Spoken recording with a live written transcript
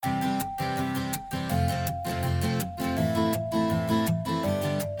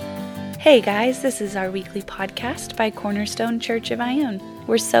Hey guys, this is our weekly podcast by Cornerstone Church of Ione.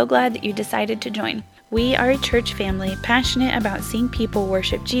 We're so glad that you decided to join. We are a church family passionate about seeing people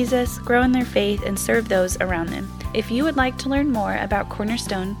worship Jesus, grow in their faith, and serve those around them. If you would like to learn more about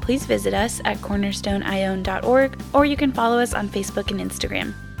Cornerstone, please visit us at cornerstoneione.org, or you can follow us on Facebook and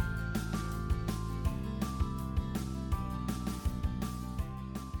Instagram.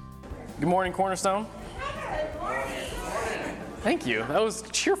 Good morning, Cornerstone. Thank you. That was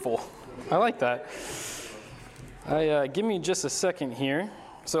cheerful. I like that. Give me just a second here.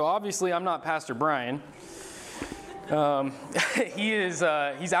 So obviously, I'm not Pastor Brian. He's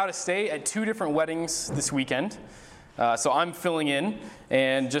out of state at 2 different weddings this weekend. So I'm filling in.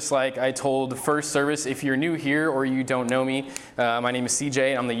 And just like I told the first service, if you're new here or you don't know me, my name is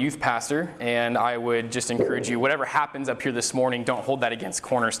CJ. I'm the youth pastor. And I would just encourage you, whatever happens up here this morning, don't hold that against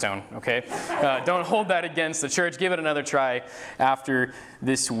Cornerstone, okay? Don't hold that against the church. Give it another try after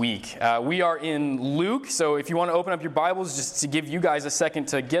this week. We are in Luke. So if you want to open up your Bibles, just to give you guys a second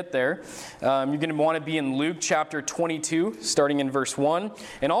to get there, you're going to want to be in Luke chapter 22, starting in verse 1.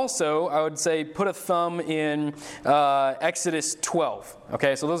 And also, I would say put a thumb in Exodus 12.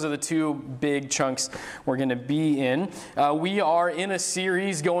 Okay, so those are the 2 big chunks we're going to be in. We are in a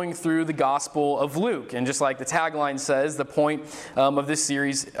series going through the Gospel of Luke. And just like the tagline says, the point of this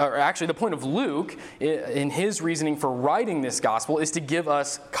series, or actually the point of Luke, in his reasoning for writing this Gospel, is to give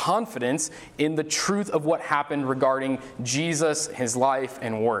us confidence in the truth of what happened regarding Jesus, his life,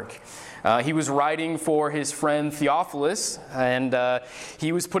 and work. He was writing for his friend Theophilus, and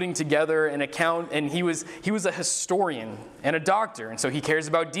he was putting together an account, and he was a historian and a doctor, and so he cares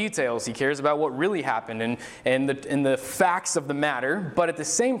about details. He cares about what really happened and the facts of the matter, but at the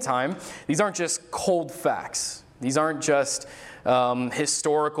same time, these aren't just cold facts. These aren't just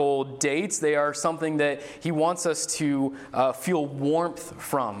historical dates. They are something that he wants us to feel warmth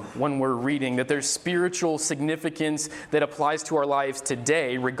from when we're reading, that there's spiritual significance that applies to our lives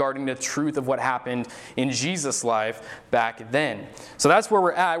today regarding the truth of what happened in Jesus' life back then. So that's where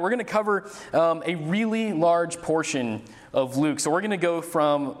we're at. We're going to cover a really large portion of Luke. So we're going to go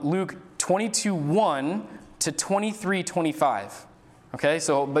from Luke 22:1 to 23:25. Okay,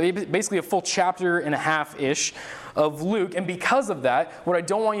 so basically a full chapter and a half-ish of Luke. And because of that, what I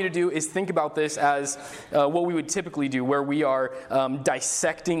don't want you to do is think about this as what we would typically do, where we are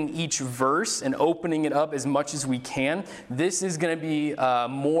dissecting each verse and opening it up as much as we can. This is going to be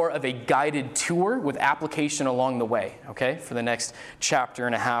more of a guided tour with application along the way, okay, for the next chapter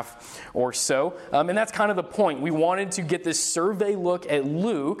and a half or so. And that's kind of the point. We wanted to get this survey look at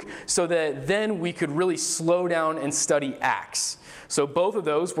Luke so that then we could really slow down and study Acts. So both of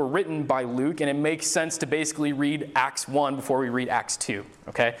those were written by Luke, and it makes sense to basically read Acts 1 before we read Acts 2,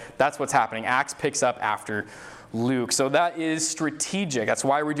 okay? That's what's happening. Acts picks up after Luke. So that is strategic. That's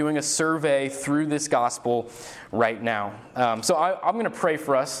why we're doing a survey through this gospel right now. So I'm going to pray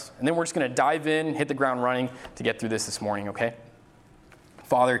for us, and then we're just going to dive in, hit the ground running to get through this morning, okay?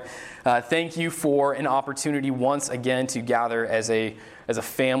 Father, thank you for an opportunity once again to gather as a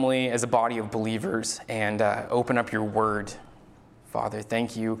family, as a body of believers, and open up your word. Father,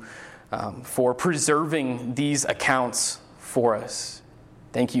 thank you for preserving these accounts for us.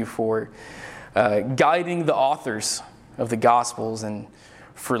 Thank you for guiding the authors of the Gospels and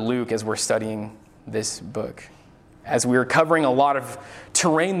for Luke as we're studying this book. As we are covering a lot of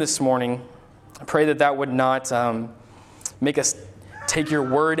terrain this morning, I pray that would not make us take your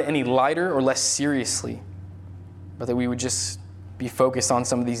word any lighter or less seriously, but that we would just be focused on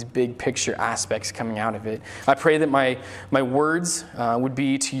some of these big picture aspects coming out of it. I pray that my words would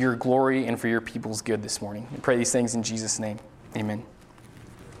be to your glory and for your people's good this morning. I pray these things in Jesus' name. Amen.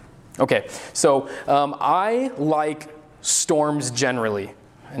 Okay, so I like storms generally.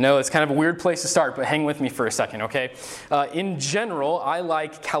 I know it's kind of a weird place to start, but hang with me for a second, okay? In general, I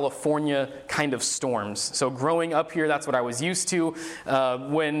like California kind of storms. So growing up here, that's what I was used to.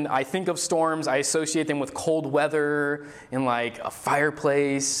 When I think of storms, I associate them with cold weather and like a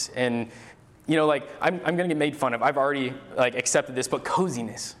fireplace and, you know, like I'm going to get made fun of. I've already like accepted this, but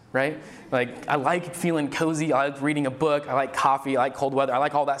coziness, right? Like I like feeling cozy. I like reading a book. I like coffee. I like cold weather. I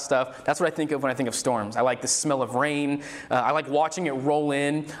like all that stuff. That's what I think of when I think of storms. I like the smell of rain. I like watching it roll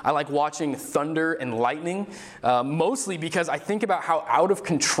in. I like watching thunder and lightning, mostly because I think about how out of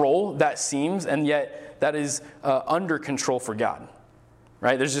control that seems, and yet that is under control for God.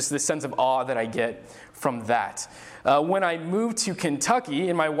 right? There's just this sense of awe that I get from that. When I moved to Kentucky,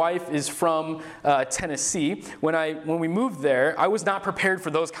 and my wife is from Tennessee, when we moved there, I was not prepared for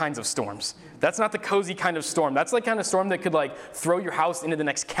those kinds of storms. That's not the cozy kind of storm. That's the kind of storm that could throw your house into the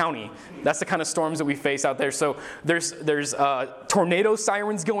next county. That's the kind of storms that we face out there. So there's tornado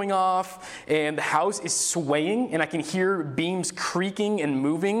sirens going off, and the house is swaying, and I can hear beams creaking and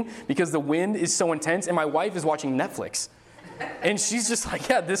moving because the wind is so intense, and my wife is watching Netflix. And she's just like,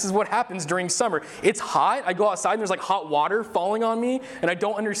 yeah, this is what happens during summer. It's hot. I go outside and there's hot water falling on me, and I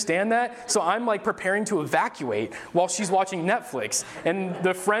don't understand that. So I'm preparing to evacuate while she's watching Netflix. And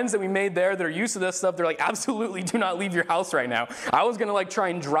the friends that we made there that are used to this stuff, they're absolutely do not leave your house right now. I was going to try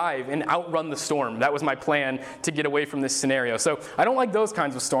and drive and outrun the storm. That was my plan to get away from this scenario. So I don't like those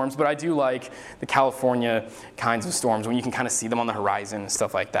kinds of storms, but I do like the California kinds of storms when you can kind of see them on the horizon and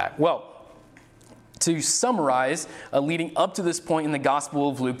stuff like that. Well, to summarize, leading up to this point in the Gospel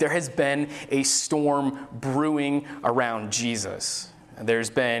of Luke, there has been a storm brewing around Jesus. There's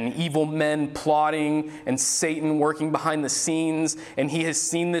been evil men plotting and Satan working behind the scenes, and he has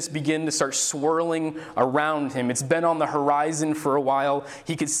seen this begin to start swirling around him. It's been on the horizon for a while.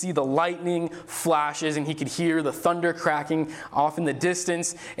 He could see the lightning flashes, and he could hear the thunder cracking off in the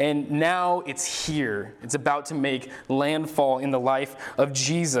distance, and now it's here. It's about to make landfall in the life of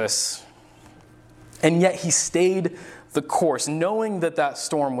Jesus. And yet he stayed the course, knowing that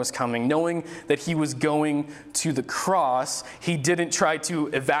storm was coming, knowing that he was going to the cross. He didn't try to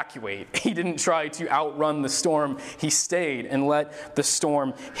evacuate. He didn't try to outrun the storm. He stayed and let the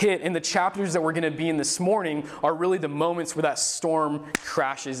storm hit. And the chapters that we're going to be in this morning are really the moments where that storm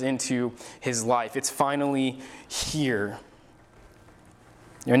crashes into his life. It's finally here.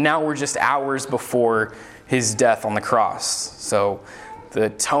 And now we're just hours before his death on the cross. So the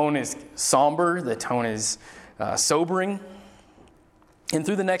tone is somber, the tone is sobering. And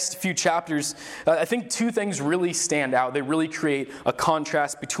through the next few chapters, I think two things really stand out. They really create a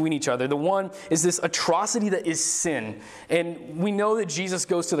contrast between each other. The one is this atrocity that is sin. And we know that Jesus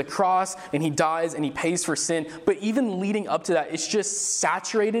goes to the cross and he dies and he pays for sin. But even leading up to that, it's just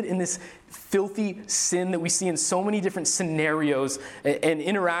saturated in this filthy sin that we see in so many different scenarios and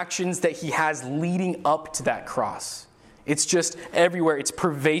interactions that he has leading up to that cross. It's just everywhere. It's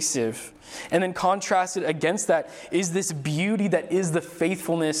pervasive. And then contrasted against that is this beauty that is the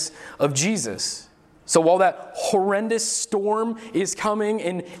faithfulness of Jesus. So while that horrendous storm is coming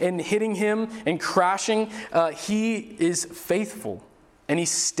and hitting him and crashing, he is faithful and he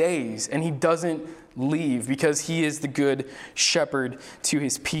stays and he doesn't leave because he is the good shepherd to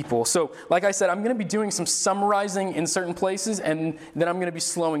his people. So like I said, I'm going to be doing some summarizing in certain places, and then I'm going to be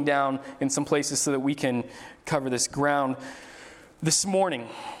slowing down in some places so that we can cover this ground this morning.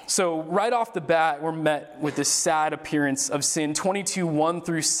 So right off the bat, we're met with this sad appearance of sin.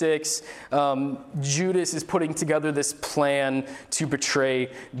 22:1-6, Judas is putting together this plan to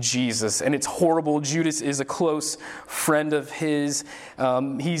betray Jesus. And it's horrible. Judas is a close friend of his.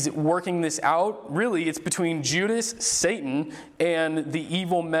 He's working this out. Really, it's between Judas, Satan, and the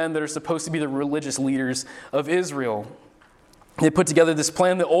evil men that are supposed to be the religious leaders of Israel. They put together this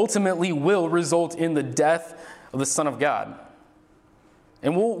plan that ultimately will result in the death of the Son of God.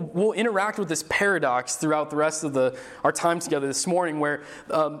 And we'll interact with this paradox throughout the rest of our time together this morning, where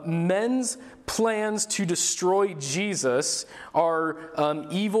men's plans to destroy Jesus are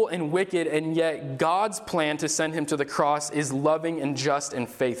evil and wicked, and yet God's plan to send him to the cross is loving and just and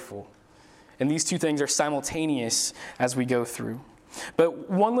faithful. And these two things are simultaneous as we go through. But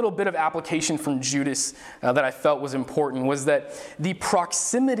one little bit of application from Judas that I felt was important was that the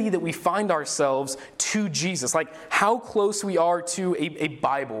proximity that we find ourselves to Jesus, like how close we are to a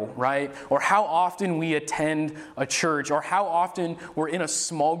Bible, right? Or how often we attend a church, or how often we're in a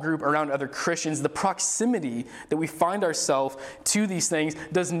small group around other Christians, the proximity that we find ourselves to these things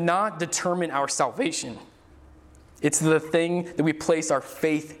does not determine our salvation. It's the thing that we place our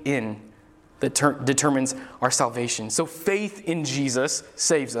faith in that determines our salvation. So faith in Jesus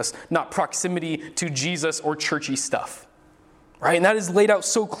saves us, not proximity to Jesus or churchy stuff. Right? And that is laid out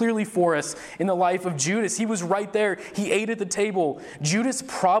so clearly for us in the life of Judas. He was right there. He ate at the table. Judas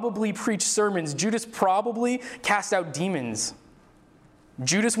probably preached sermons. Judas probably cast out demons.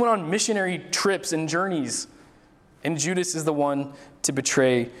 Judas went on missionary trips and journeys. And Judas is the one to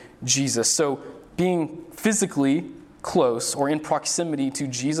betray Jesus. So being physically close or in proximity to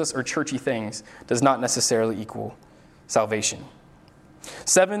Jesus or churchy things does not necessarily equal salvation.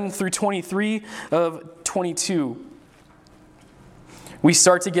 7-23 of 22. We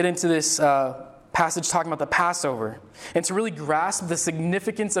start to get into this passage talking about the Passover. And to really grasp the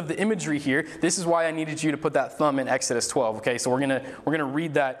significance of the imagery here, this is why I needed you to put that thumb in Exodus 12. Okay, so we're gonna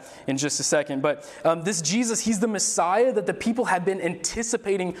read that in just a second. But this Jesus, he's the Messiah that the people had been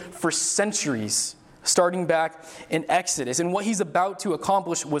anticipating for centuries, starting back in Exodus. And what he's about to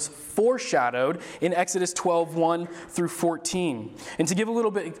accomplish was foreshadowed in Exodus 12, 1 through 14. And to give a little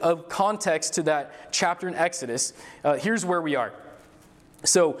bit of context to that chapter in Exodus, here's where we are.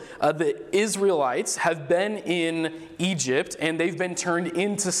 So the Israelites have been in Egypt, and they've been turned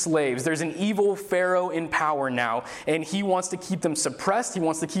into slaves. There's an evil Pharaoh in power now, and he wants to keep them suppressed. He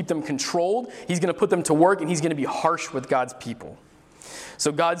wants to keep them controlled. He's going to put them to work, and he's going to be harsh with God's people.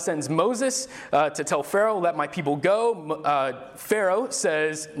 So God sends Moses to tell Pharaoh, let my people go. Pharaoh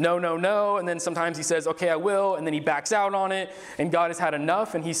says, no, no, no. And then sometimes he says, okay, I will. And then he backs out on it. And God has had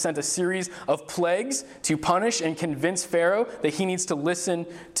enough. And he sent a series of plagues to punish and convince Pharaoh that he needs to listen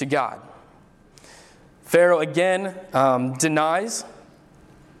to God. Pharaoh again denies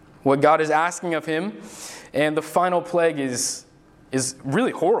what God is asking of him. And the final plague is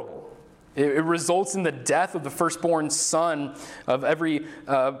really horrible. It results in the death of the firstborn son of every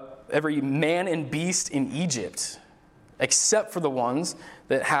man and beast in Egypt, except for the ones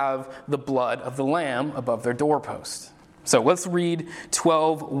that have the blood of the lamb above their doorpost. So let's read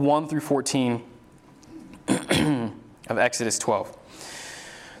 12, 1 through 14 of Exodus 12.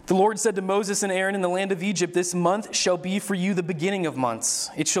 The Lord said to Moses and Aaron in the land of Egypt, "This month shall be for you the beginning of months.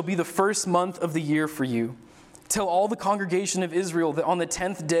 It shall be the first month of the year for you. Tell all the congregation of Israel that on the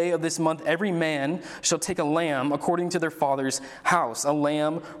 10th day of this month every man shall take a lamb according to their father's house, a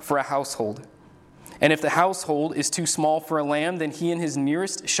lamb for a household. And if the household is too small for a lamb, then he and his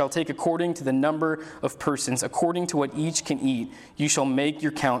nearest shall take according to the number of persons, according to what each can eat. You shall make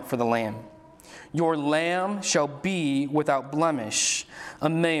your count for the lamb. Your lamb shall be without blemish, a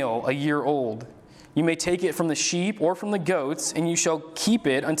male, a year old. You may take it from the sheep or from the goats, and you shall keep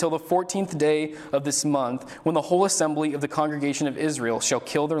it until the 14th day of this month, when the whole assembly of the congregation of Israel shall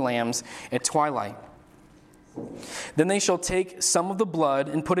kill their lambs at twilight. Then they shall take some of the blood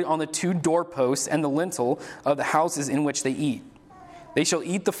and put it on the 2 doorposts and the lintel of the houses in which they eat. They shall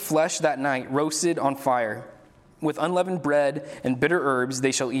eat the flesh that night, roasted on fire. With unleavened bread and bitter herbs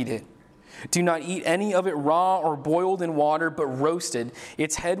they shall eat it. Do not eat any of it raw or boiled in water, but roasted,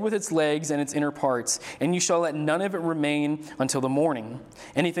 its head with its legs and its inner parts. And you shall let none of it remain until the morning.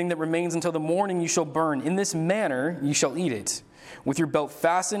 Anything that remains until the morning you shall burn. In this manner you shall eat it, with your belt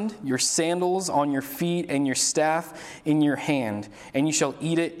fastened, your sandals on your feet, and your staff in your hand. And you shall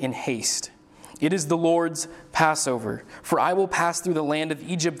eat it in haste. It is the Lord's Passover. For I will pass through the land of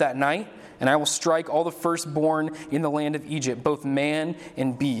Egypt that night, and I will strike all the firstborn in the land of Egypt, both man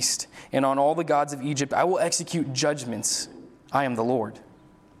and beast. And on all the gods of Egypt I will execute judgments. I am the Lord.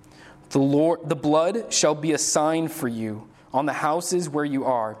 The blood shall be a sign for you on the houses where you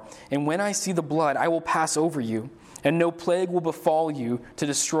are. And when I see the blood, I will pass over you, and no plague will befall you to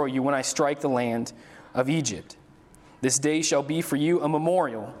destroy you when I strike the land of Egypt. This day shall be for you a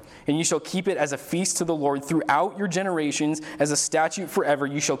memorial, and you shall keep it as a feast to the Lord throughout your generations, as a statute forever.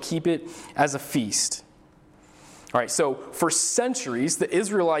 You shall keep it as a feast." All right, so for centuries, the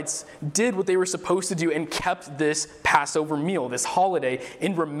Israelites did what they were supposed to do and kept this Passover meal, this holiday,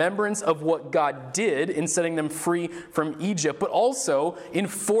 in remembrance of what God did in setting them free from Egypt, but also in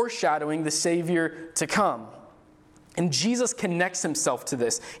foreshadowing the Savior to come. And Jesus connects himself to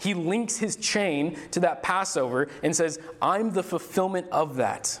this. He links his chain to that Passover and says, I'm the fulfillment of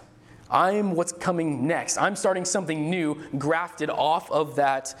that. I'm what's coming next. I'm starting something new, grafted off of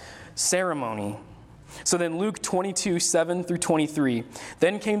that ceremony. So then Luke 22, 7 through 23.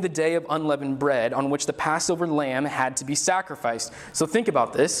 Then came the day of unleavened bread, on which the Passover lamb had to be sacrificed. So think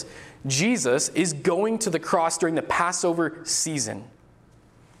about this. Jesus is going to the cross during the Passover season.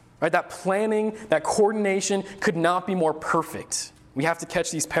 Right, that planning, that coordination could not be more perfect. We have to catch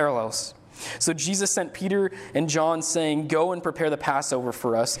these parallels. So Jesus sent Peter and John saying, "Go and prepare the Passover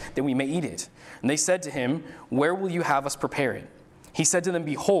for us, that we may eat it." And they said to him, "Where will you have us prepare it?" He said to them,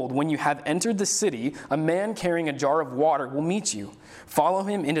 "Behold, when you have entered the city, a man carrying a jar of water will meet you. Follow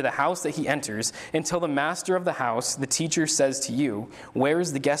him into the house that he enters, until the master of the house, the teacher, says to you, 'Where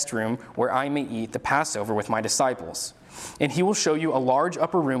is the guest room where I may eat the Passover with my disciples?' And he will show you a large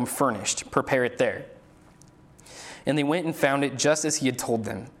upper room furnished. Prepare it there." And they went and found it just as he had told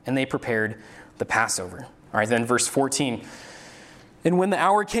them, and they prepared the Passover. All right, then verse 14. And when the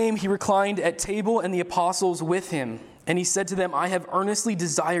hour came, he reclined at table, and the apostles with him. And he said to them, "I have earnestly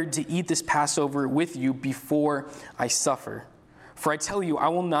desired to eat this Passover with you before I suffer. For I tell you, I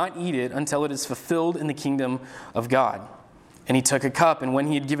will not eat it until it is fulfilled in the kingdom of God." And he took a cup, and when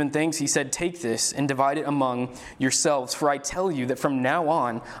he had given thanks, he said, "Take this and divide it among yourselves. For I tell you that from now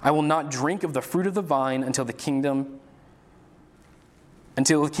on I will not drink of the fruit of the vine until the kingdom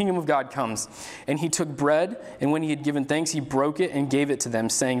of God comes." And he took bread, and when he had given thanks, he broke it and gave it to them,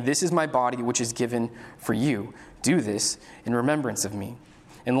 saying, "This is my body, which is given for you. Do this in remembrance of me."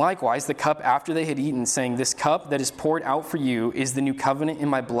 And likewise the cup after they had eaten, saying, "This cup that is poured out for you is the new covenant in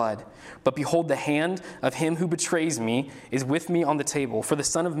my blood. But behold, the hand of him who betrays me is with me on the table. For the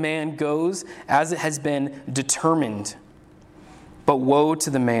Son of Man goes as it has been determined. But woe to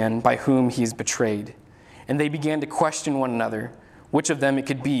the man by whom he is betrayed." And they began to question one another, which of them it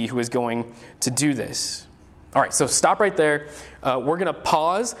could be who is going to do this. All right, so stop right there. We're going to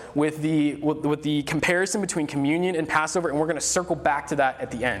pause with the comparison between communion and Passover, and we're going to circle back to that at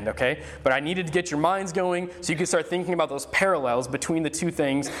the end, okay? But I needed to get your minds going so you can start thinking about those parallels between the two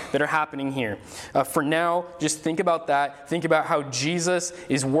things that are happening here. For now, just think about that. Think about how Jesus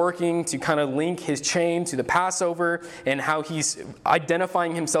is working to kind of link his chain to the Passover and how he's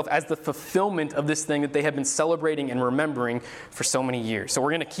identifying himself as the fulfillment of this thing that they have been celebrating and remembering for so many years. So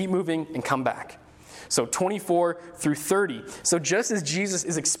we're going to keep moving and come back. So 24 through 30. So just as Jesus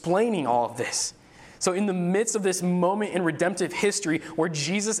is explaining all of this, so in the midst of this moment in redemptive history where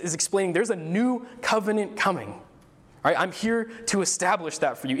Jesus is explaining there's a new covenant coming. All right, I'm here to establish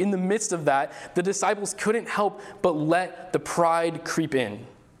that for you. In the midst of that, the disciples couldn't help but let the pride creep in.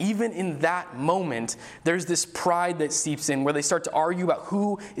 Even in that moment, there's this pride that seeps in where they start to argue about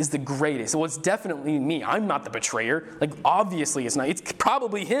who is the greatest. Well, it's definitely me. I'm not the betrayer. Like, obviously it's not. It's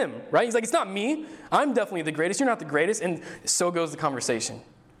probably him, right? He's like, it's not me. I'm definitely the greatest. You're not the greatest. And so goes the conversation.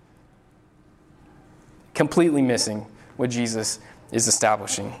 Completely missing what Jesus is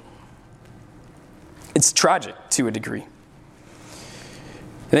establishing. It's tragic to a degree.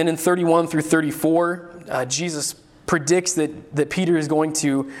 And then in 31 through 34, Jesus predicts that Peter is going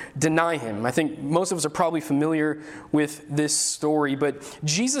to deny him. I think most of us are probably familiar with this story, but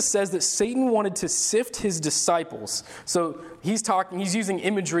Jesus says that Satan wanted to sift his disciples. So he's using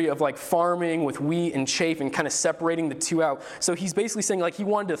imagery of like farming with wheat and chaff and kind of separating the two out. So he's basically saying like he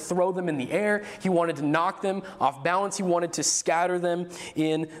wanted to throw them in the air. He wanted to knock them off balance. He wanted to scatter them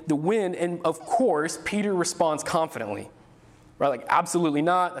in the wind. And of course, Peter responds confidently. Right? Like, absolutely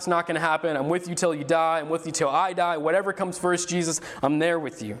not. That's not going to happen. I'm with you till you die. I'm with you till I die. Whatever comes first, Jesus, I'm there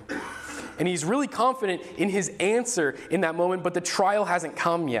with you. And he's really confident in his answer in that moment, but the trial hasn't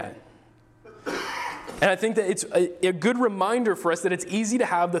come yet. And I think that it's a good reminder for us that it's easy to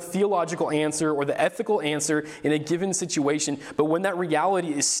have the theological answer or the ethical answer in a given situation, but when that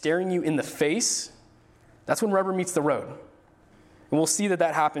reality is staring you in the face, that's when rubber meets the road. And we'll see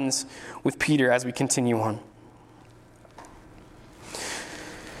that happens with Peter as we continue on.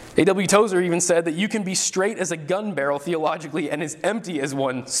 A.W. Tozer even said that you can be straight as a gun barrel theologically and as empty as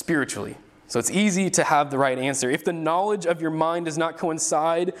one spiritually. So it's easy to have the right answer. If the knowledge of your mind does not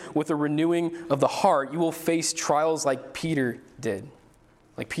coincide with a renewing of the heart, you will face trials like Peter did.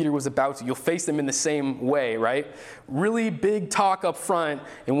 Like Peter was about to. You'll face them in the same way, right? Really big talk up front,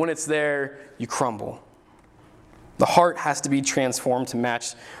 and when it's there, you crumble. The heart has to be transformed to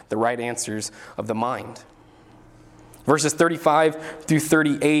match the right answers of the mind. Verses 35 through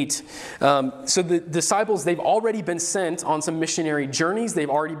 38. So the disciples, they've already been sent on some missionary journeys.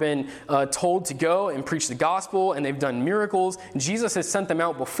 They've already been told to go and preach the gospel, and they've done miracles. Jesus has sent them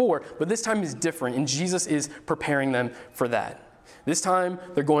out before, but this time is different, and Jesus is preparing them for that. This time,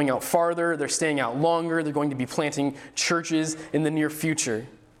 they're going out farther, they're staying out longer, they're going to be planting churches in the near future.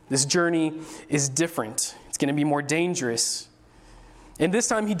 This journey is different. It's going to be more dangerous. And this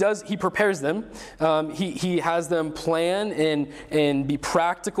time he prepares them. He has them plan and be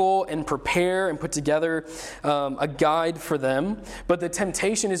practical and prepare and put together a guide for them. But the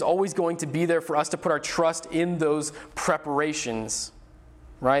temptation is always going to be there for us to put our trust in those preparations,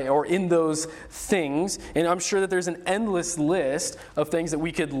 right? Or in those things. And I'm sure that there's an endless list of things that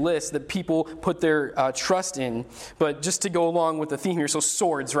we could list that people put their trust in. But just to go along with the theme here, so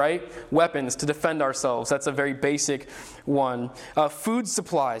swords, right? Weapons to defend ourselves. That's a very basic one. Food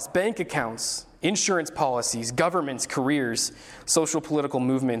supplies, bank accounts, insurance policies, governments, careers, social political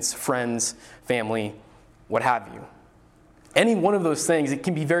movements, friends, family, what have you. Any one of those things, it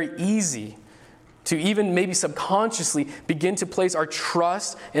can be very easy to even maybe subconsciously begin to place our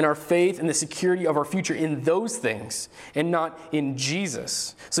trust and our faith and the security of our future in those things and not in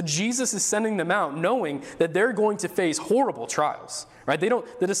Jesus. So Jesus is sending them out knowing that they're going to face horrible trials, right?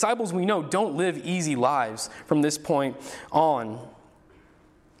 The disciples we know don't live easy lives from this point on.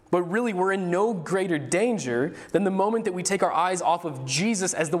 But really, we're in no greater danger than the moment that we take our eyes off of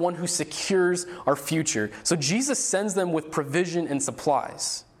Jesus as the one who secures our future. So Jesus sends them with provision and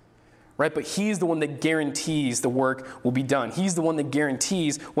supplies, right? But he's the one that guarantees the work will be done. He's the one that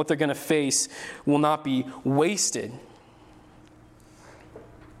guarantees what they're going to face will not be wasted.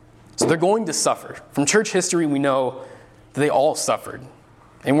 So they're going to suffer. From church history, we know that they all suffered.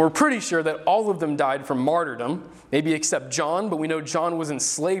 And we're pretty sure that all of them died from martyrdom, maybe except John, but we know John was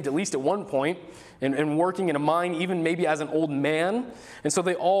enslaved at least at one point and working in a mine, even maybe as an old man. And so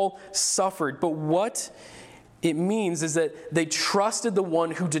they all suffered. But what it means is that they trusted the one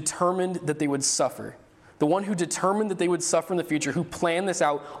who determined that they would suffer. The one who determined that they would suffer in the future, who planned this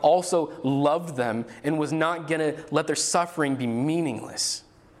out, also loved them and was not going to let their suffering be meaningless.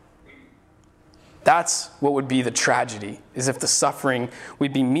 That's what would be the tragedy, is if the suffering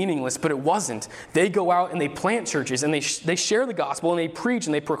would be meaningless, but it wasn't. They go out and they plant churches and they share the gospel and they preach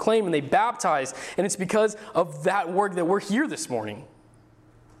and they proclaim and they baptize, and it's because of that work that we're here this morning.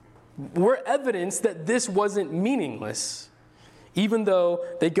 We're evidence that this wasn't meaningless, even though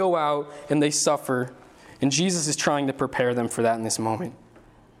they go out and they suffer, and Jesus is trying to prepare them for that in this moment.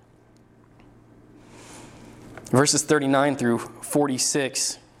 Verses 39 through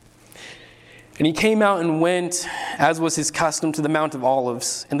 46. And he came out and went, as was his custom, to the Mount of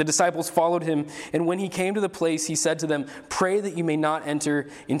Olives. And the disciples followed him. And when he came to the place, he said to them, "Pray that you may not enter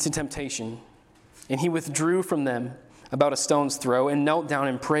into temptation." And he withdrew from them about a stone's throw and knelt down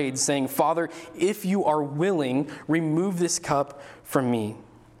and prayed, saying, "Father, if you are willing, remove this cup from me.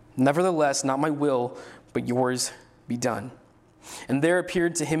 Nevertheless, not my will, but yours be done." And there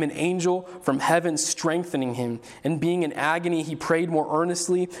appeared to him an angel from heaven, strengthening him. And being in agony, he prayed more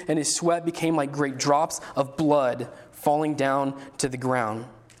earnestly, and his sweat became like great drops of blood falling down to the ground.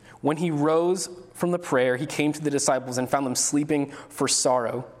 When he rose from the prayer, he came to the disciples and found them sleeping for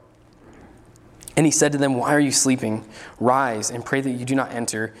sorrow. And he said to them, "Why are you sleeping? Rise and pray that you do not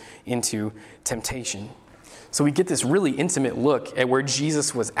enter into temptation." So we get this really intimate look at where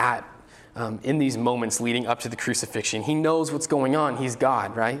Jesus was at in these moments leading up to the crucifixion. He knows what's going on. He's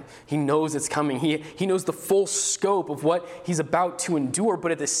God, right? He knows it's coming. He knows the full scope of what he's about to endure,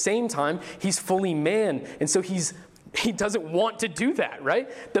 but at the same time, he's fully man. And so he doesn't want to do that, right?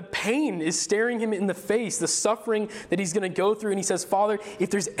 The pain is staring him in the face, the suffering that he's going to go through. And he says, "Father, if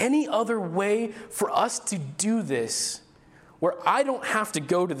there's any other way for us to do this, where I don't have to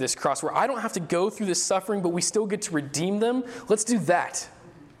go to this cross, where I don't have to go through this suffering, but we still get to redeem them, let's do that."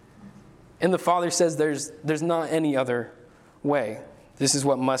 And the Father says there's not any other way. This is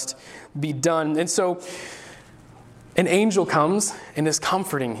what must be done. And so an angel comes and is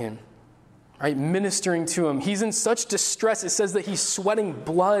comforting him, right? Ministering to him. He's in such distress. It says that he's sweating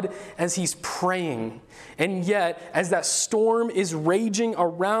blood as he's praying. And yet, as that storm is raging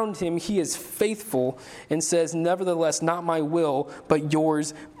around him, he is faithful and says, "Nevertheless, not my will, but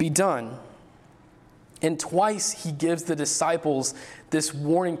yours be done." And twice he gives the disciples this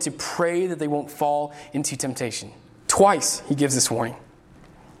warning to pray that they won't fall into temptation. Twice he gives this warning.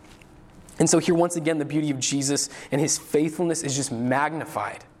 And so here once again, the beauty of Jesus and his faithfulness is just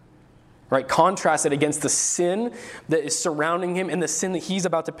magnified. Right? Contrasted against the sin that is surrounding him and the sin that he's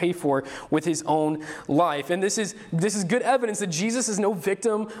about to pay for with his own life. And this is good evidence that Jesus is no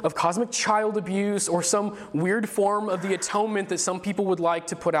victim of cosmic child abuse or some weird form of the atonement that some people would like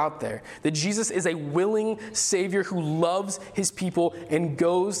to put out there. That Jesus is a willing Savior who loves his people and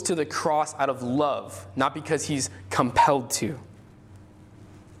goes to the cross out of love, not because he's compelled to.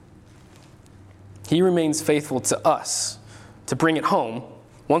 He remains faithful to us to bring it home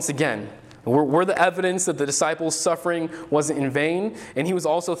once again. We're the evidence that the disciples' suffering wasn't in vain, and he was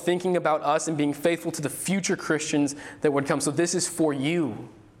also thinking about us and being faithful to the future Christians that would come. So this is for you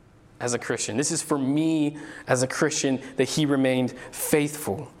as a Christian. This is for me as a Christian, that he remained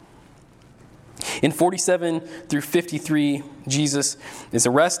faithful. In 47 through 53, Jesus is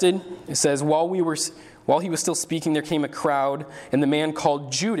arrested. It says, while he was still speaking, there came a crowd, and the man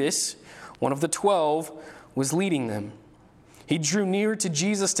called Judas, one of the 12, was leading them. He drew near to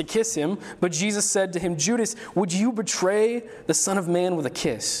Jesus to kiss him, but Jesus said to him, "Judas, would you betray the Son of Man with a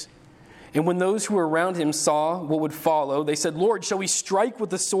kiss?" And when those who were around him saw what would follow, they said, "Lord, shall we strike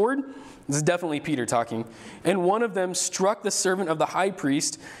with the sword?" This is definitely Peter talking. And one of them struck the servant of the high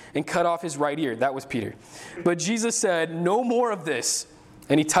priest and cut off his right ear. That was Peter. But Jesus said, "No more of this."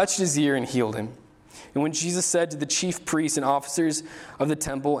 And he touched his ear and healed him. And when Jesus said to the chief priests and officers of the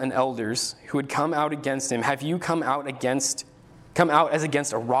temple and elders who had come out against him, "Have you come out as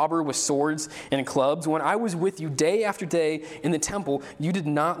against a robber with swords and clubs? When I was with you day after day in the temple, you did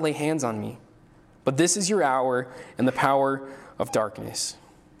not lay hands on me. But this is your hour and the power of darkness."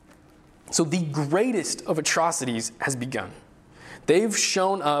 So the greatest of atrocities has begun. They've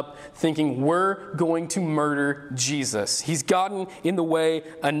shown up thinking, we're going to murder Jesus. He's gotten in the way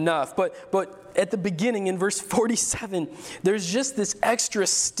enough. But at the beginning, in verse 47, there's just this extra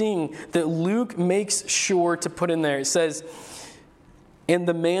sting that Luke makes sure to put in there. It says, and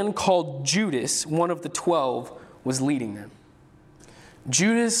the man called Judas, one of the 12, was leading them.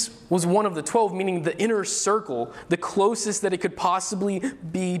 Judas was one of the 12, meaning the inner circle, the closest that it could possibly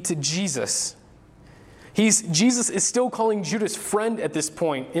be to Jesus. Jesus is still calling Judas friend at this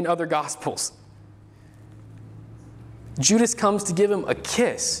point in other Gospels. Judas comes to give him a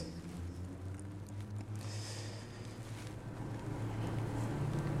kiss.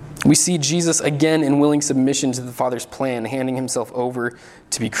 We see Jesus again in willing submission to the Father's plan, handing himself over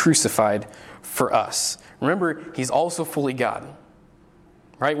to be crucified for us. Remember, he's also fully God.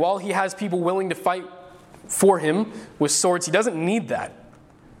 Right? While he has people willing to fight for him with swords, he doesn't need that.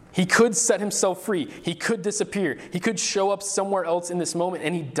 He could set himself free. He could disappear. He could show up somewhere else in this moment,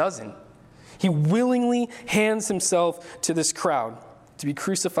 and he doesn't. He willingly hands himself to this crowd to be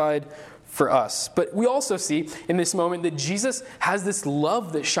crucified for us. But we also see in this moment that Jesus has this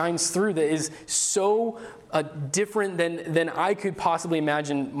love that shines through that is so different than I could possibly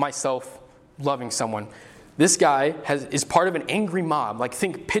imagine myself loving someone. This guy is part of an angry mob. Like,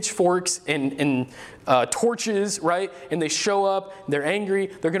 think pitchforks and torches, right? And they show up, they're angry,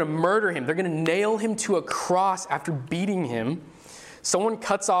 they're going to murder him. They're going to nail him to a cross after beating him. Someone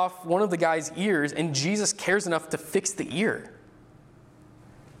cuts off one of the guy's ears, and Jesus cares enough to fix the ear.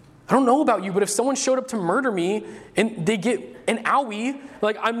 I don't know about you, but if someone showed up to murder me and they get an owie,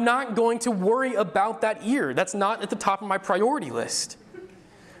 like, I'm not going to worry about that ear. That's not at the top of my priority list.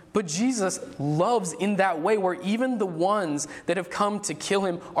 But Jesus loves in that way where even the ones that have come to kill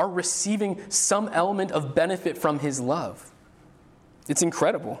him are receiving some element of benefit from his love. It's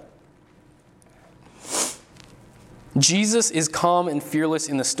incredible. Jesus is calm and fearless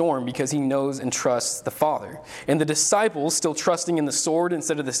in the storm because he knows and trusts the Father. And the disciples, still trusting in the sword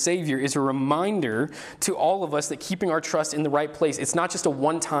instead of the Savior, is a reminder to all of us that keeping our trust in the right place, it's not just a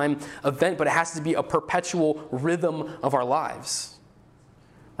one-time event, but it has to be a perpetual rhythm of our lives.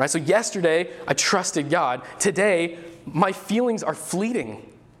 Right? So yesterday, I trusted God. Today, my feelings are fleeting.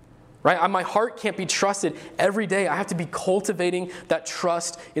 Right? My heart can't be trusted. Every day, I have to be cultivating that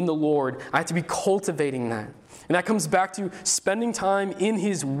trust in the Lord. I have to be cultivating that. And that comes back to spending time in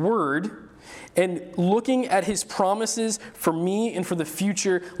his word and looking at his promises for me and for the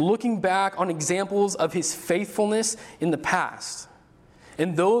future, looking back on examples of his faithfulness in the past.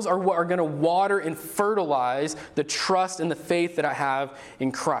 And those are what are going to water and fertilize the trust and the faith that I have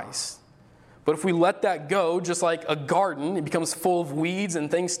in Christ. But if we let that go, just like a garden, it becomes full of weeds and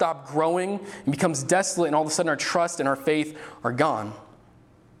things stop growing and becomes desolate, and all of a sudden our trust and our faith are gone.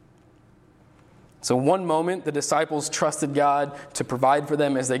 So one moment, the disciples trusted God to provide for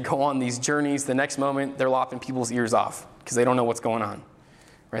them as they go on these journeys. The next moment, they're lopping people's ears off because they don't know what's going on.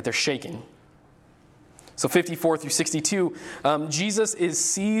 Right? They're shaking. So 54 through 62, Jesus is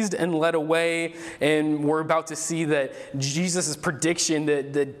seized and led away, and we're about to see that Jesus' prediction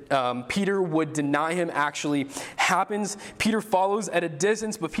that Peter would deny him actually happens. Peter follows at a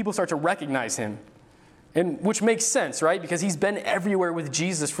distance, but people start to recognize him, and which makes sense, right? Because he's been everywhere with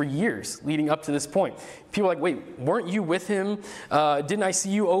Jesus for years leading up to this point. People are like, wait, weren't you with him? Didn't I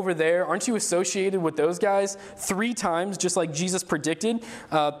see you over there? Aren't you associated with those guys? 3 times, just like Jesus predicted,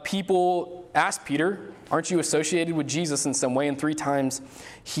 people asked Peter, aren't you associated with Jesus in some way? And 3 times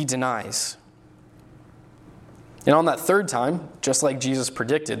he denies. And on that 3rd time, just like Jesus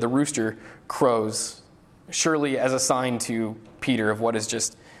predicted, the rooster crows, surely as a sign to Peter of what has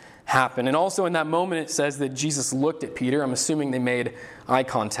just happened. And also in that moment, it says that Jesus looked at Peter. I'm assuming they made eye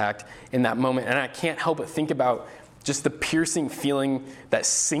contact in that moment. And I can't help but think about just the piercing feeling, that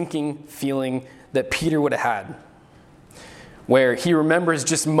sinking feeling that Peter would have had, where he remembers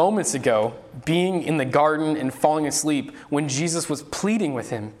just moments ago being in the garden and falling asleep when Jesus was pleading with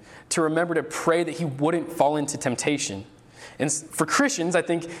him to remember to pray that he wouldn't fall into temptation. And for Christians, I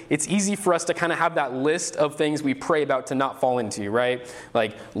think it's easy for us to kind of have that list of things we pray about to not fall into, right?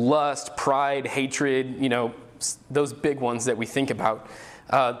 Like lust, pride, hatred, those big ones that we think about.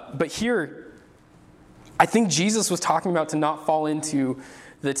 But here, I think Jesus was talking about to not fall into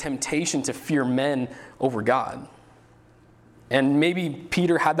the temptation to fear men over God. And maybe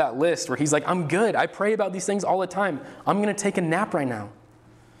Peter had that list where he's like, I'm good. I pray about these things all the time. I'm going to take a nap right now.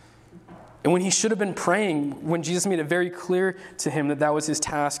 And when he should have been praying, when Jesus made it very clear to him that that was his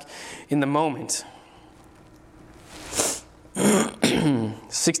task in the moment.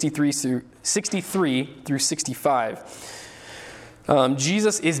 63 through 65.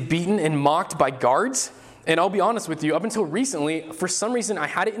 Jesus is beaten and mocked by guards. And I'll be honest with you, up until recently, for some reason, I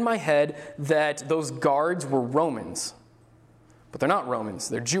had it in my head that those guards were Romans. But they're not Romans,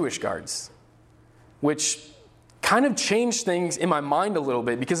 they're Jewish guards, which kind of changed things in my mind a little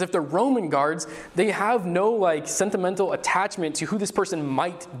bit, because if they're Roman guards, they have no sentimental attachment to who this person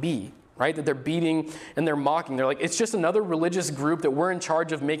might be, right? That they're beating and they're mocking. They're like, it's just another religious group that we're in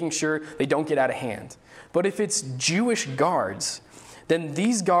charge of making sure they don't get out of hand. But if it's Jewish guards, then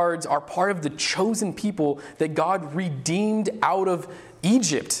these guards are part of the chosen people that God redeemed out of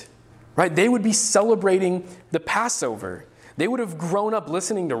Egypt, right? They would be celebrating the Passover. They would have grown up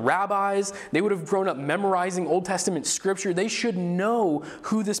listening to rabbis. They would have grown up memorizing Old Testament scripture. They should know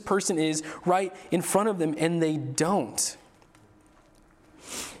who this person is right in front of them, and they don't.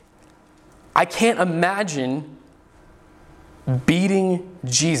 I can't imagine beating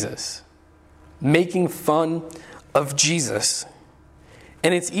Jesus, making fun of Jesus.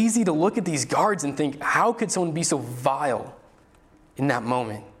 And it's easy to look at these guards and think, how could someone be so vile in that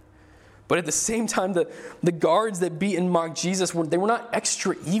moment? But at the same time, the guards that beat and mocked Jesus, they were not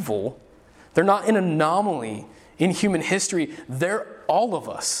extra evil. They're not an anomaly in human history. They're all of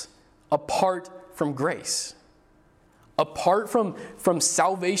us apart from grace. Apart from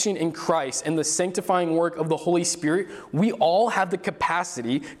salvation in Christ and the sanctifying work of the Holy Spirit, we all have the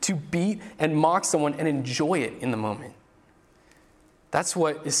capacity to beat and mock someone and enjoy it in the moment. That's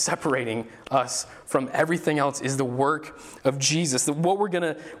what is separating us from everything else, is the work of Jesus. What we're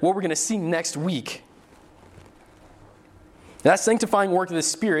gonna see next week. That sanctifying work of the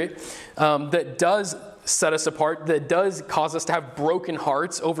Spirit that does set us apart, that does cause us to have broken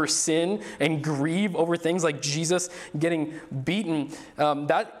hearts over sin and grieve over things like Jesus getting beaten.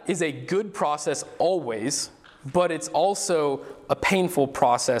 That is a good process always, but it's also a painful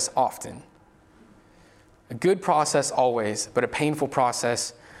process often. A good process always, but a painful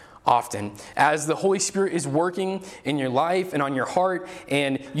process often. As the Holy Spirit is working in your life and on your heart,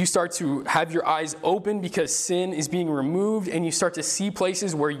 and you start to have your eyes open because sin is being removed, and you start to see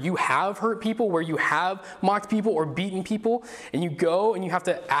places where you have hurt people, where you have mocked people or beaten people, and you go and you have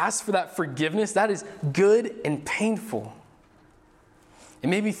to ask for that forgiveness, that is good and painful. It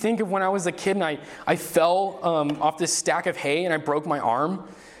made me think of when I was a kid and I fell off this stack of hay and I broke my arm,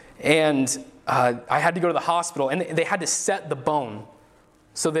 and I had to go to the hospital, and they had to set the bone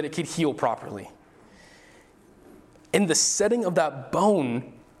so that it could heal properly. And the setting of that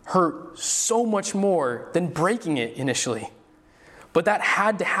bone hurt so much more than breaking it initially. But that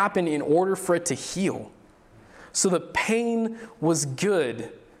had to happen in order for it to heal. So the pain was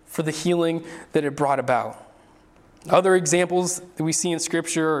good for the healing that it brought about. Other examples that we see in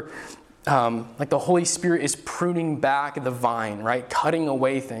Scripture are like the Holy Spirit is pruning back the vine, right? Cutting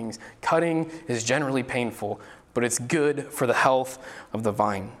away things. Cutting is generally painful, but it's good for the health of the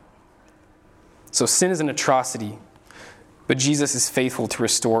vine. So sin is an atrocity, but Jesus is faithful to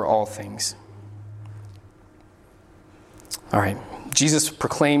restore all things. All right. Jesus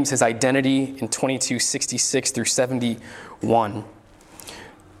proclaims his identity in 22:66 through 71.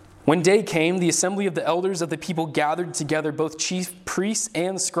 When day came, the assembly of the elders of the people gathered together both chief priests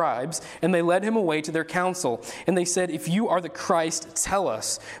and scribes, and they led him away to their council. And they said, "If you are the Christ, tell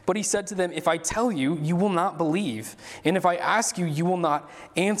us." But he said to them, "If I tell you, you will not believe. And if I ask you, you will not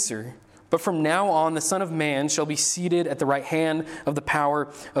answer. But from now on, the Son of Man shall be seated at the right hand of the power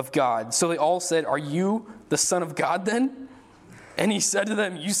of God." So they all said, "Are you the Son of God then?" And he said to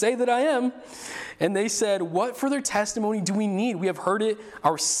them, "You say that I am." And they said, "What further testimony do we need? We have heard it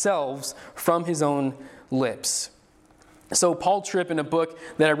ourselves from his own lips." So Paul Tripp, in a book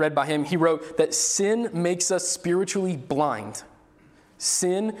that I read by him, he wrote that sin makes us spiritually blind.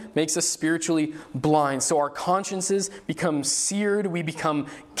 Sin makes us spiritually blind. So our consciences become seared, we become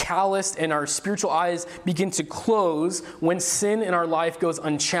calloused, and our spiritual eyes begin to close when sin in our life goes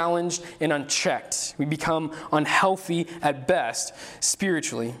unchallenged and unchecked. We become unhealthy at best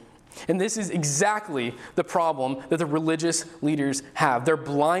spiritually. And this is exactly the problem that the religious leaders have. They're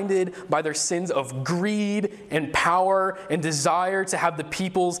blinded by their sins of greed and power and desire to have the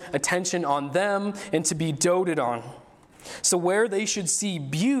people's attention on them and to be doted on. So where they should see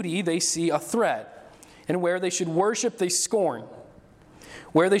beauty, they see a threat. And where they should worship, they scorn.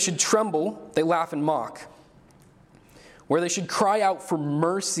 Where they should tremble, they laugh and mock. Where they should cry out for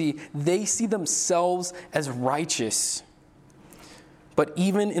mercy, they see themselves as righteous. But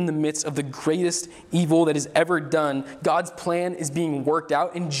even in the midst of the greatest evil that is ever done, God's plan is being worked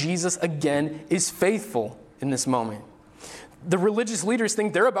out, and Jesus again is faithful in this moment. the religious leaders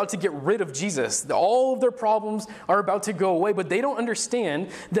think they're about to get rid of Jesus. All of their problems are about to go away, but they don't understand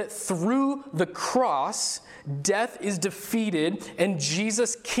that through the cross, death is defeated and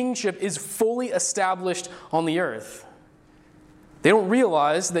Jesus' kingship is fully established on the earth. They don't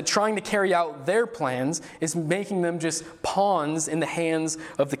realize that trying to carry out their plans is making them just pawns in the hands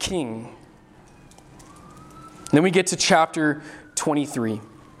of the king. Then we get to chapter 23.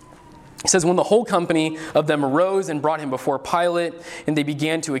 It says, when the whole company of them arose and brought him before Pilate, and they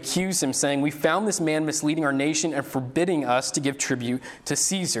began to accuse him, saying, we found this man misleading our nation and forbidding us to give tribute to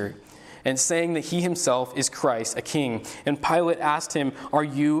Caesar, and saying that he himself is Christ, a king. And Pilate asked him, are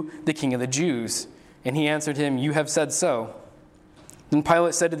you the king of the Jews? And he answered him, you have said so. Then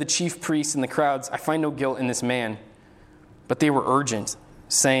Pilate said to the chief priests and the crowds, I find no guilt in this man. But they were urgent,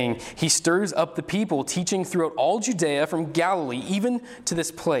 saying, he stirs up the people, teaching throughout all Judea from Galilee, even to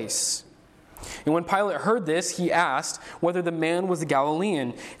this place. And when Pilate heard this, he asked whether the man was a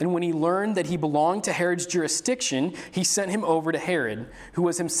Galilean. And when he learned that he belonged to Herod's jurisdiction, he sent him over to Herod, who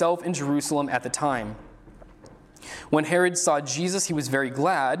was himself in Jerusalem at the time. When Herod saw Jesus, he was very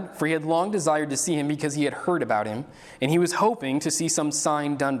glad, for he had long desired to see him because he had heard about him, and he was hoping to see some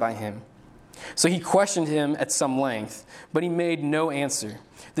sign done by him. So he questioned him at some length, but he made no answer.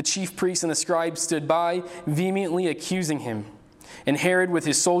 The chief priests and the scribes stood by, vehemently accusing him. And Herod with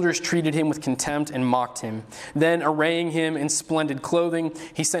his soldiers treated him with contempt and mocked him. Then, arraying him in splendid clothing,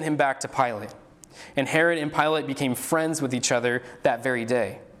 he sent him back to Pilate. And Herod and Pilate became friends with each other that very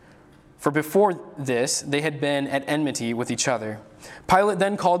day. For before this, they had been at enmity with each other. Pilate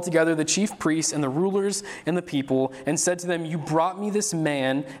then called together the chief priests and the rulers and the people and said to them, you brought me this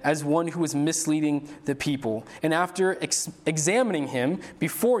man as one who was misleading the people. And after examining him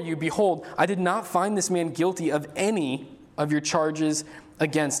before you, behold, I did not find this man guilty of any of your charges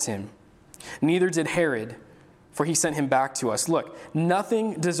against him. Neither did Herod, for he sent him back to us. Look,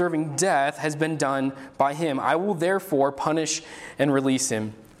 nothing deserving death has been done by him. I will therefore punish and release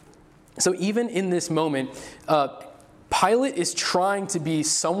him. So even in this moment, Pilate is trying to be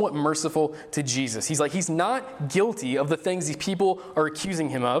somewhat merciful to Jesus. He's not guilty of the things these people are accusing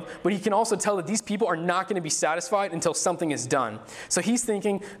him of, but he can also tell that these people are not going to be satisfied until something is done. So he's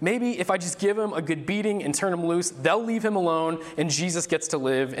thinking, maybe if I just give him a good beating and turn him loose, they'll leave him alone and Jesus gets to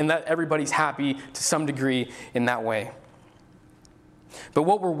live, and that everybody's happy to some degree in that way. But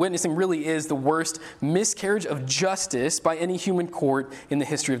what we're witnessing really is the worst miscarriage of justice by any human court in the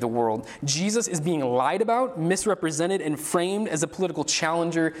history of the world. Jesus is being lied about, misrepresented, and framed as a political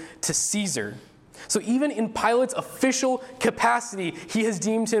challenger to Caesar. So even in Pilate's official capacity, he has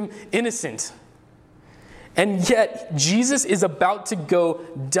deemed him innocent. And yet, Jesus is about to go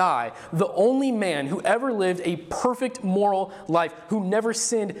die. The only man who ever lived a perfect moral life, who never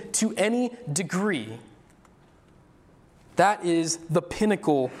sinned to any degree. That is the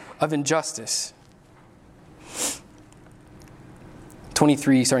pinnacle of injustice.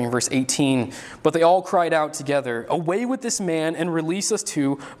 23, starting in verse 18. But they all cried out together, away with this man and release us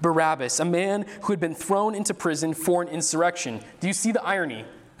to Barabbas, a man who had been thrown into prison for an insurrection. Do you see the irony?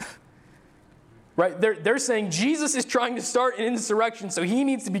 Right? They're saying Jesus is trying to start an insurrection, so he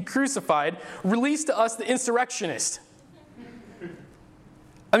needs to be crucified. Release to us the insurrectionist.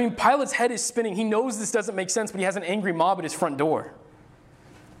 I mean, Pilate's head is spinning. He knows this doesn't make sense, but he has an angry mob at his front door.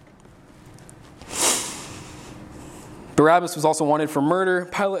 Barabbas was also wanted for murder.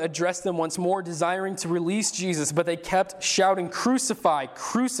 Pilate addressed them once more, desiring to release Jesus, but they kept shouting, crucify,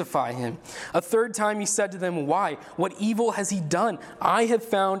 crucify him. A third time he said to them, why? What evil has he done? I have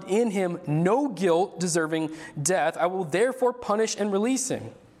found in him no guilt deserving death. I will therefore punish and release him.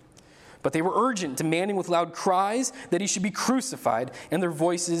 But they were urgent, demanding with loud cries that he should be crucified, and their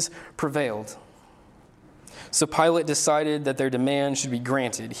voices prevailed. So Pilate decided that their demand should be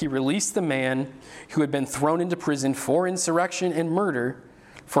granted. He released the man who had been thrown into prison for insurrection and murder,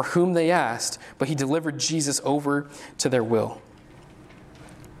 for whom they asked, but he delivered Jesus over to their will.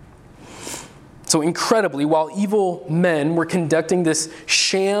 So incredibly, while evil men were conducting this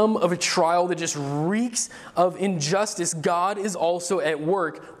sham of a trial that just reeks of injustice, God is also at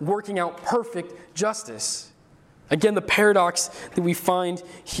work, working out perfect justice. Again, the paradox that we find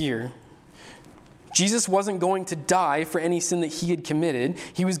here. Jesus wasn't going to die for any sin that he had committed.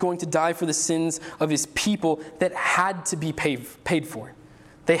 He was going to die for the sins of his people that had to be paid for.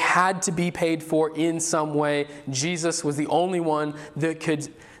 They had to be paid for in some way. Jesus was the only one that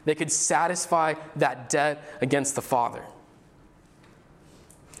could satisfy that debt against the Father.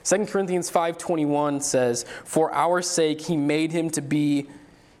 2 Corinthians 5:21 says, for our sake he made him to be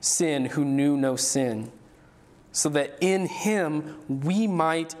sin who knew no sin, so that in him we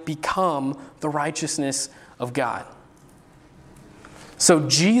might become the righteousness of God. So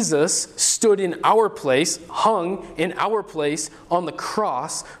Jesus stood in our place, hung in our place on the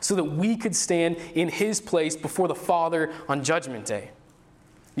cross so that we could stand in his place before the Father on Judgment Day.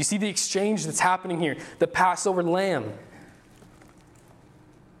 You see the exchange that's happening here, the Passover lamb.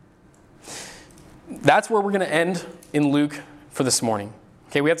 That's where we're going to end in Luke for this morning.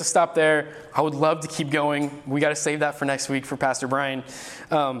 Okay, we have to stop there. I would love to keep going. We got to save that for next week for Pastor Brian.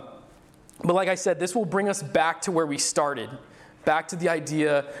 But like I said, this will bring us back to where we started. Back to the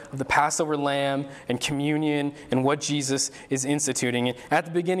idea of the Passover lamb and communion and what Jesus is instituting. And at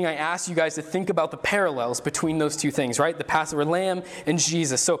the beginning, I asked you guys to think about the parallels between those two things, right? The Passover lamb and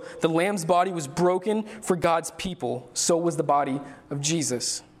Jesus. So the lamb's body was broken for God's people. So was the body of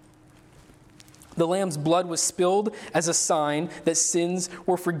Jesus. The lamb's blood was spilled as a sign that sins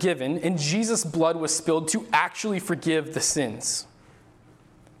were forgiven, and Jesus' blood was spilled to actually forgive the sins.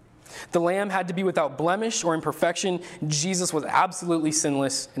 The lamb had to be without blemish or imperfection. Jesus was absolutely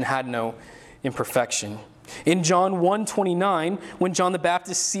sinless and had no imperfection. In John 1:29, when John the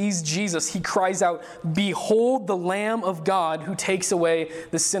Baptist sees Jesus, he cries out, "Behold the Lamb of God who takes away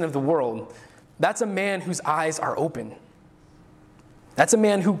the sin of the world." That's a man whose eyes are open. That's a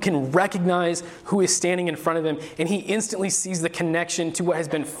man who can recognize who is standing in front of him, and he instantly sees the connection to what has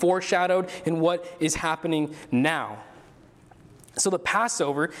been foreshadowed and what is happening now. So the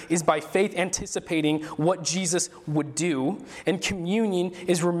Passover is by faith anticipating what Jesus would do, and communion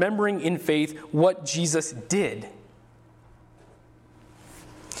is remembering in faith what Jesus did.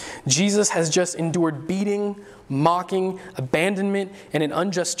 Jesus has just endured beating, mocking, abandonment, and an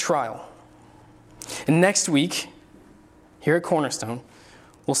unjust trial. And next week, here at Cornerstone,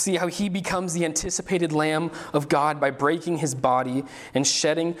 we'll see how he becomes the anticipated Lamb of God by breaking his body and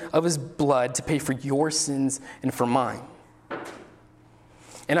shedding of his blood to pay for your sins and for mine.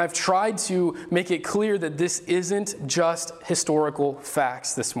 And I've tried to make it clear that this isn't just historical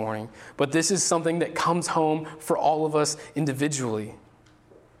facts this morning, but this is something that comes home for all of us individually.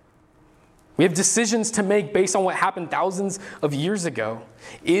 We have decisions to make based on what happened thousands of years ago.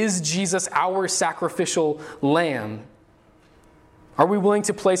 Is Jesus our sacrificial lamb? Are we willing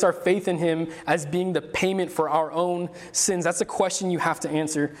to place our faith in him as being the payment for our own sins? That's a question you have to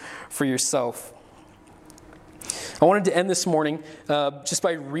answer for yourself. I wanted to end this morning just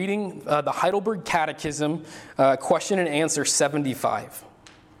by reading the Heidelberg Catechism, question and answer 75.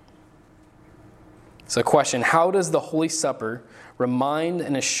 So question, how does the Holy Supper remind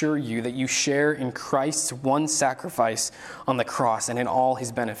and assure you that you share in Christ's one sacrifice on the cross and in all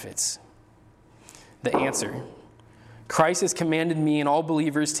his benefits? The answer, Christ has commanded me and all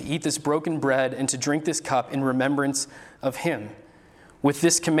believers to eat this broken bread and to drink this cup in remembrance of him. With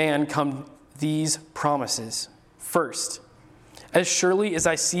this command come these promises. First, as surely as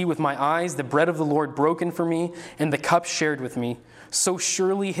I see with my eyes the bread of the Lord broken for me and the cup shared with me, so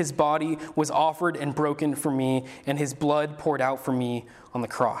surely his body was offered and broken for me and his blood poured out for me on the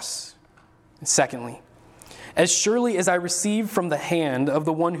cross. And secondly, as surely as I receive from the hand of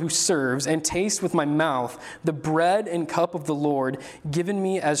the one who serves and taste with my mouth the bread and cup of the Lord given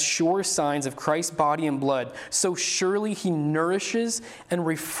me as sure signs of Christ's body and blood, so surely he nourishes and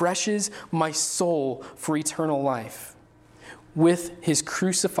refreshes my soul for eternal life with his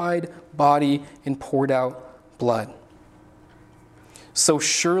crucified body and poured out blood. So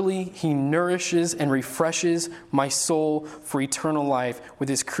surely he nourishes and refreshes my soul for eternal life with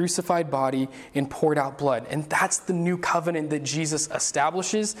his crucified body and poured out blood. And that's the new covenant that Jesus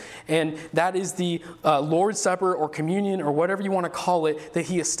establishes. And that is the Lord's Supper or communion or whatever you want to call it that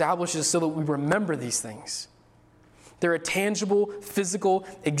he establishes so that we remember these things. They're a tangible, physical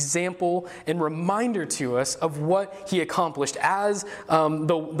example and reminder to us of what he accomplished. As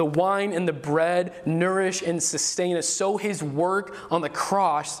the wine and the bread nourish and sustain us, so his work on the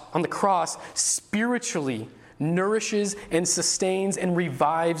cross spiritually nourishes and sustains and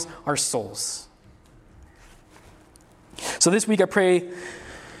revives our souls. So this week I pray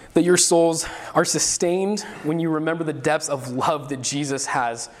that your souls are sustained when you remember the depths of love that Jesus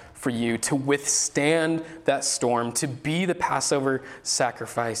has for you to withstand that storm, to be the Passover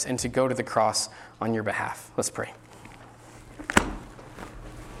sacrifice, and to go to the cross on your behalf. Let's pray.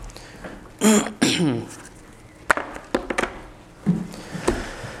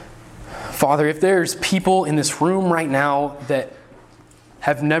 Father, if there's people in this room right now that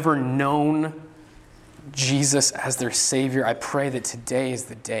have never known Jesus as their Savior, I pray that today is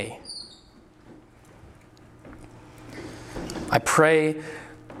the day. I pray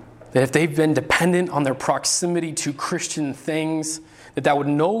that if they've been dependent on their proximity to Christian things, that would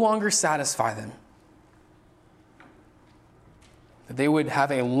no longer satisfy them. that they would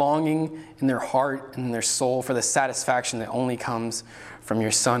have a longing in their heart and in their soul for the satisfaction that only comes from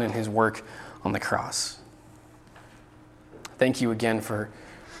your Son and his work on the cross. Thank you again for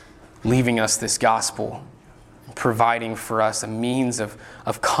leaving us this gospel, providing for us a means of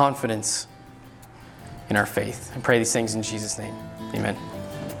confidence in our faith. I pray these things in Jesus' name. Amen.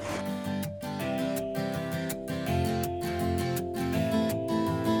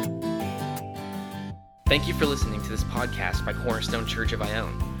 Thank you for listening to this podcast by Cornerstone Church of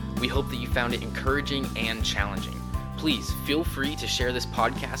Ione. We hope that you found it encouraging and challenging. Please feel free to share this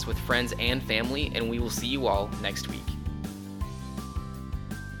podcast with friends and family, and we will see you all next week.